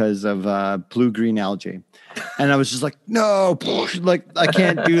canceled because of blue-green algae. And I was just like, no, like I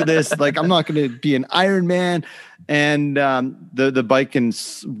can't do this. Like, I'm not going to be an Ironman. And the bike and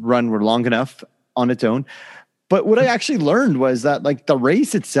run were long enough on its own. But what I actually learned was that like the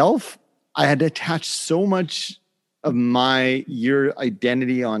race itself, I had attached so much of my year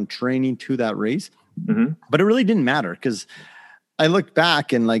identity on training to that race, but it really didn't matter because I looked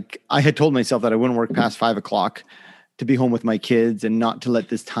back and like I had told myself that I wouldn't work past 5 o'clock to be home with my kids and not to let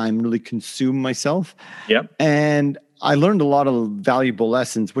this time really consume myself. Yep. And I learned a lot of valuable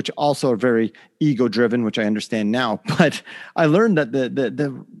lessons, which also are very ego driven, which I understand now. But I learned that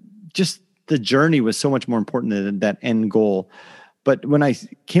the journey was so much more important than that end goal. But when I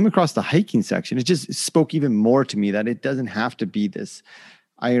came across the hiking section, it just spoke even more to me that it doesn't have to be this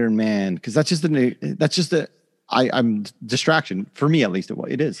Ironman, because I'm distraction for me, at least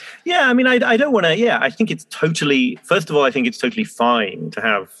it is. Yeah. I mean, I don't want to, I think it's totally, first of all, I think it's totally fine to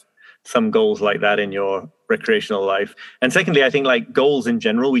have some goals like that in your recreational life. And secondly, I think like goals in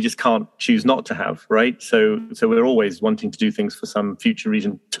general, we just can't choose not to have, right? So we're always wanting to do things for some future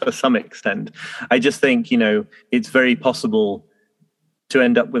reason to some extent. I just think, it's very possible to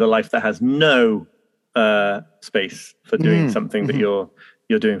end up with a life that has no space for doing something that you're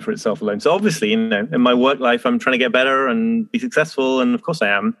doing for itself alone. So obviously, in my work life, I'm trying to get better and be successful. And of course I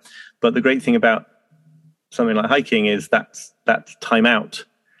am. But the great thing about something like hiking is that's time out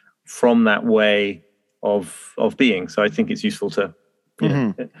from that way of being. So I think it's useful to,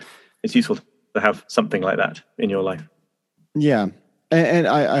 it's useful to have something like that in your life. Yeah. And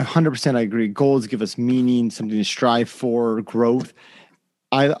I 100% I agree. Goals give us meaning, something to strive for, growth.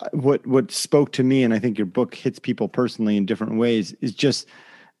 What spoke to me, and I think your book hits people personally in different ways, is just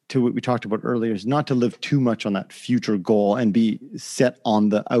to what we talked about earlier, is not to live too much on that future goal and be set on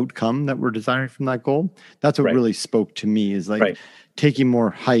the outcome that we're desiring from that goal. That's what really spoke to me, is like taking more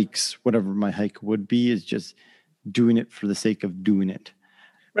hikes, whatever my hike would be, is just doing it for the sake of doing it.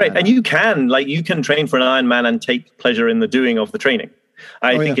 Right. And you can train for an Ironman and take pleasure in the doing of the training.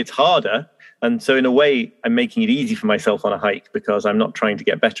 I think it's harder. And so in a way, I'm making it easy for myself on a hike because I'm not trying to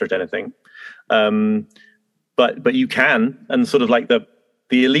get better at anything. But you can, and sort of like the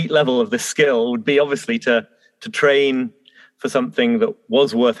elite level of this skill would be obviously to train for something that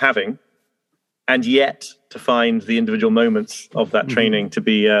was worth having, and yet to find the individual moments of that training to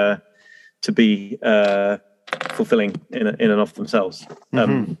be fulfilling in and of themselves.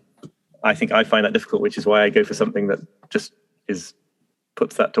 I think I find that difficult, which is why I go for something that just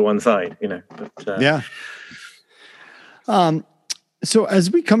puts that to one side, But, So as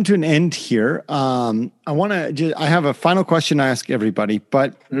we come to an end here, I have a final question to ask everybody,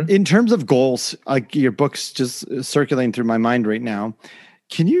 but in terms of goals, your book's just circulating through my mind right now.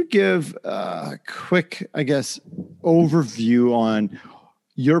 Can you give a quick, I guess, overview on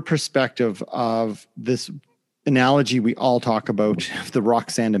your perspective of this analogy we all talk about, the rock,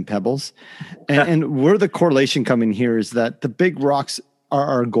 sand, and pebbles? And where the correlation coming here is that the big rocks are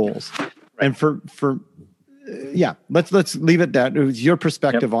our goals. And let's leave it that. It was your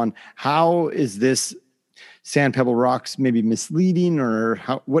perspective on how is this sand, pebble, rocks maybe misleading, or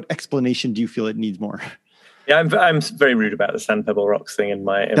what explanation do you feel it needs more? Yeah, I'm very rude about the sand, pebble, rocks thing in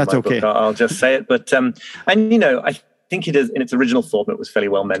my book. I'll just say it. But I think it is in its original form. It was fairly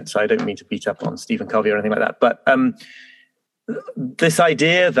well meant. So I don't mean to beat up on Stephen Covey or anything like that. But this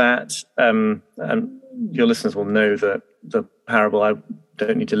idea that your listeners will know the parable. I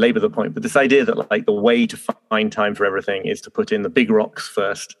don't need to labor the point, but this idea that like the way to find time for everything is to put in the big rocks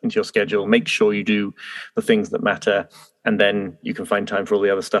first into your schedule, make sure you do the things that matter, and then you can find time for all the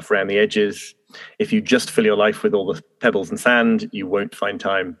other stuff around the edges. If you just fill your life with all the pebbles and sand, you won't find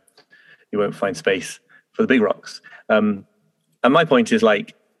time, you won't find space for the big rocks. And my point is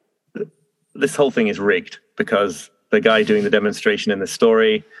like, this whole thing is rigged because the guy doing the demonstration in the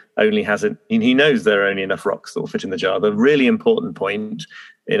story he knows there are only enough rocks that will fit in the jar. The really important point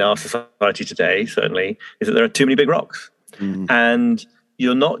in our society today, certainly, is that there are too many big rocks. And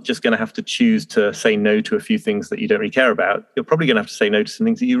you're not just going to have to choose to say no to a few things that you don't really care about. You're probably going to have to say no to some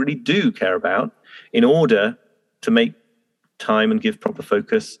things that you really do care about in order to make time and give proper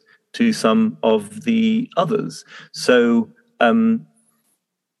focus to some of the others. So,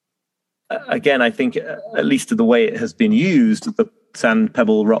 again, I think, at least to the way it has been used, the sand,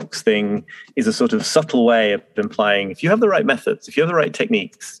 pebble, rocks thing is a sort of subtle way of implying if you have the right methods, if you have the right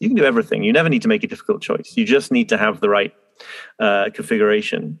techniques, you can do everything. You never need to make a difficult choice. You just need to have the right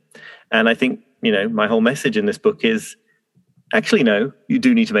configuration. And I think, my whole message in this book is actually, no, you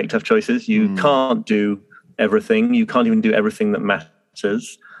do need to make tough choices. You can't do everything. You can't even do everything that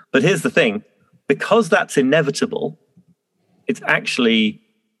matters. But here's the thing, because that's inevitable, it's actually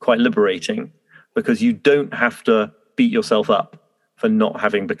quite liberating, because you don't have to beat yourself up for not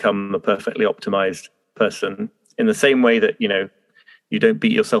having become a perfectly optimized person, in the same way that, you don't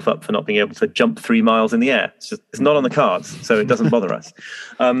beat yourself up for not being able to jump 3 miles in the air. It's not on the cards, so it doesn't bother us.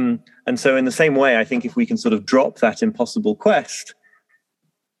 And so in the same way, I think if we can sort of drop that impossible quest,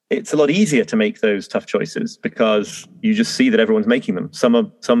 it's a lot easier to make those tough choices, because you just see that everyone's making them. Some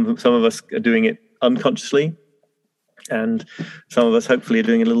of us are doing it unconsciously, and some of us hopefully are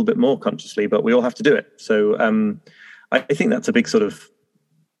doing it a little bit more consciously, but we all have to do it. So I think that's a big sort of,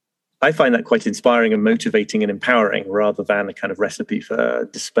 I find that quite inspiring and motivating and empowering, rather than a kind of recipe for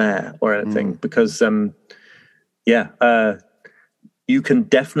despair or anything, because you can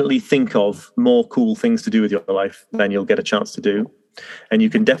definitely think of more cool things to do with your life than you'll get a chance to do. And you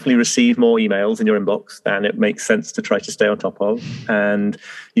can definitely receive more emails in your inbox than it makes sense to try to stay on top of. And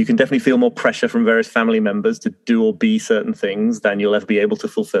you can definitely feel more pressure from various family members to do or be certain things than you'll ever be able to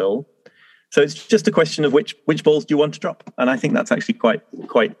fulfill. So it's just a question of which balls do you want to drop? And I think that's actually quite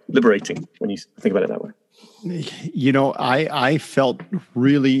liberating when you think about it that way. I felt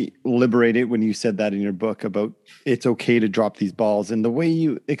really liberated when you said that in your book about it's okay to drop these balls. And the way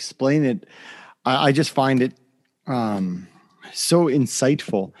you explain it, I just find it so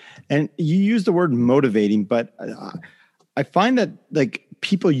insightful. And you use the word motivating, but I find that like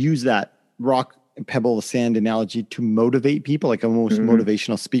people use that rock, pebble, sand analogy to motivate people, like almost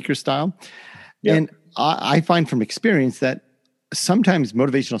motivational speaker style. Yep. And I find from experience that sometimes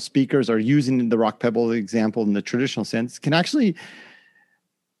motivational speakers are using the rock pebble example in the traditional sense can actually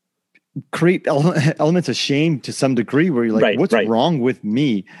create elements of shame to some degree, where you're like, what's wrong with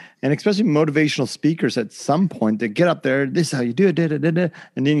me? And especially motivational speakers at some point, they get up there, this is how you do it, and then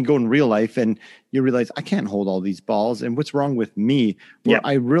you go in real life and you realize, I can't hold all these balls, and what's wrong with me? Where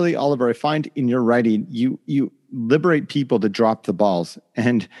I really, Oliver, I find in your writing, you liberate people to drop the balls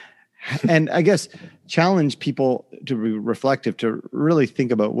and I guess challenge people to be reflective, to really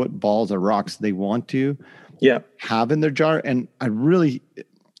think about what balls or rocks they want to have in their jar. And I really,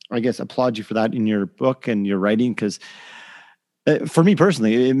 I guess, applaud you for that in your book and your writing, because for me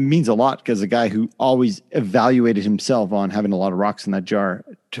personally, it means a lot, because a guy who always evaluated himself on having a lot of rocks in that jar,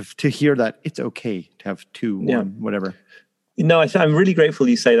 to hear that it's okay to have 2, 1, whatever. I'm really grateful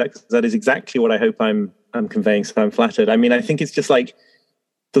you say that, because that is exactly what I hope I'm conveying. So I'm flattered. I mean, I think it's just like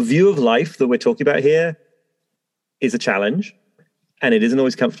the view of life that we're talking about here is a challenge, and it isn't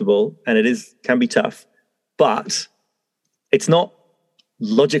always comfortable, and can be tough, but it's not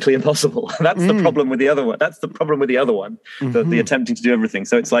logically impossible. That's the problem with the other one. That's the problem with the other one, the attempting to do everything.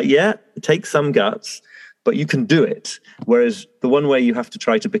 So it's like, it takes some guts, but you can do it. Whereas the one way you have to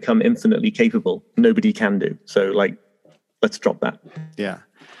try to become infinitely capable, nobody can do. So let's drop that. Yeah.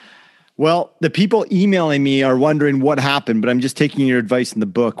 Well, the people emailing me are wondering what happened, but I'm just taking your advice in the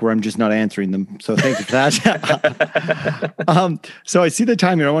book, where I'm just not answering them. So thank you for that. So I see the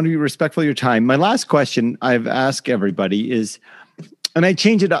time here. I want to be respectful of your time. My last question I've asked everybody is, and I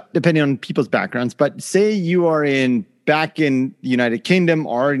change it up depending on people's backgrounds, but say you are back in the United Kingdom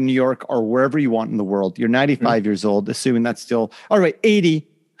or in New York or wherever you want in the world. You're 95 years old, assuming that's still, all right, 80.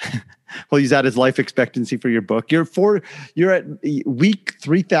 We'll use that as life expectancy for your book. You're at week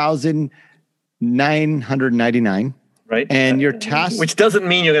 3,999. Right. And your task, which doesn't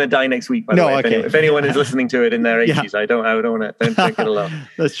mean you're going to die next week, by the way. Okay. If anyone is listening to it in their 80s, I don't want to, don't get alone.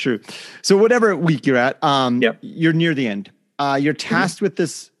 That's true. So whatever week you're at, you're near the end. You're tasked with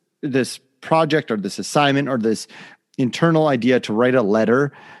this project or this assignment or this internal idea to write a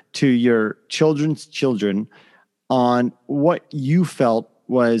letter to your children's children on what you felt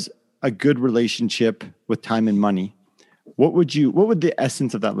was a good relationship with time and money. What would the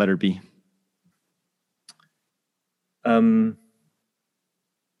essence of that letter be?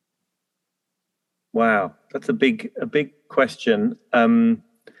 Wow, that's a big question. And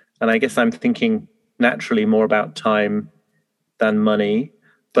I guess I'm thinking naturally more about time than money,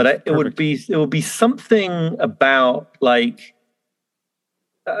 but it would be something about it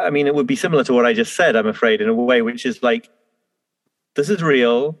would be similar to what I just said, I'm afraid, in a way, which is like, this is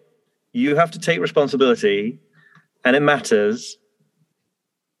real. You have to take responsibility, and it matters,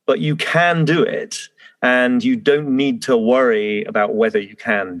 but you can do it. And you don't need to worry about whether you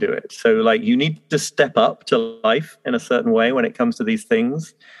can do it. So you need to step up to life in a certain way when it comes to these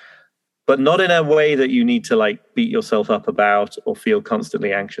things. but not in a way that you need to like beat yourself up about or feel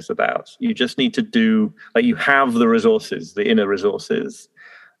constantly anxious about. You just need to do, like, you have the resources, the inner resources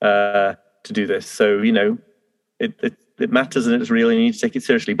to do this. So, you know, it matters and it's real and you need to take it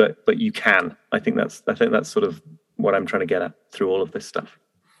seriously, but you can. I think that's sort of what I'm trying to get at through all of this stuff.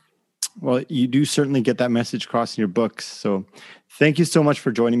 Well, you do certainly get that message across in your books. So thank you so much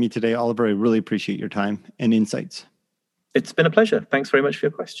for joining me today, Oliver. I really appreciate your time and insights. It's been a pleasure. Thanks very much for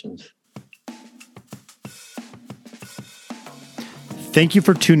your questions. Thank you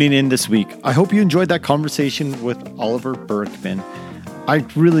for tuning in this week. I hope you enjoyed that conversation with Oliver Burkeman. I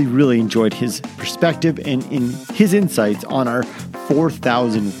really, really enjoyed his perspective and in his insights on our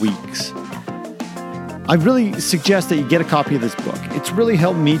 4,000 weeks. I really suggest that you get a copy of this book. It's really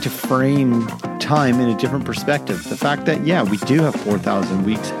helped me to frame time in a different perspective. The fact that, yeah, we do have 4,000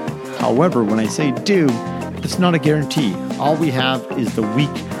 weeks. However, when I say do, it's not a guarantee. All we have is the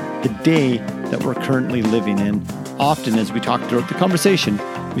week, the day that we're currently living in. Often, as we talked throughout the conversation,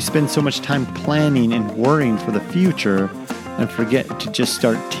 we spend so much time planning and worrying for the future and forget to just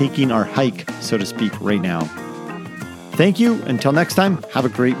start taking our hike, so to speak, right now. Thank you. Until next time, have a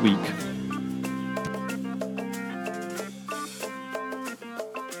great week.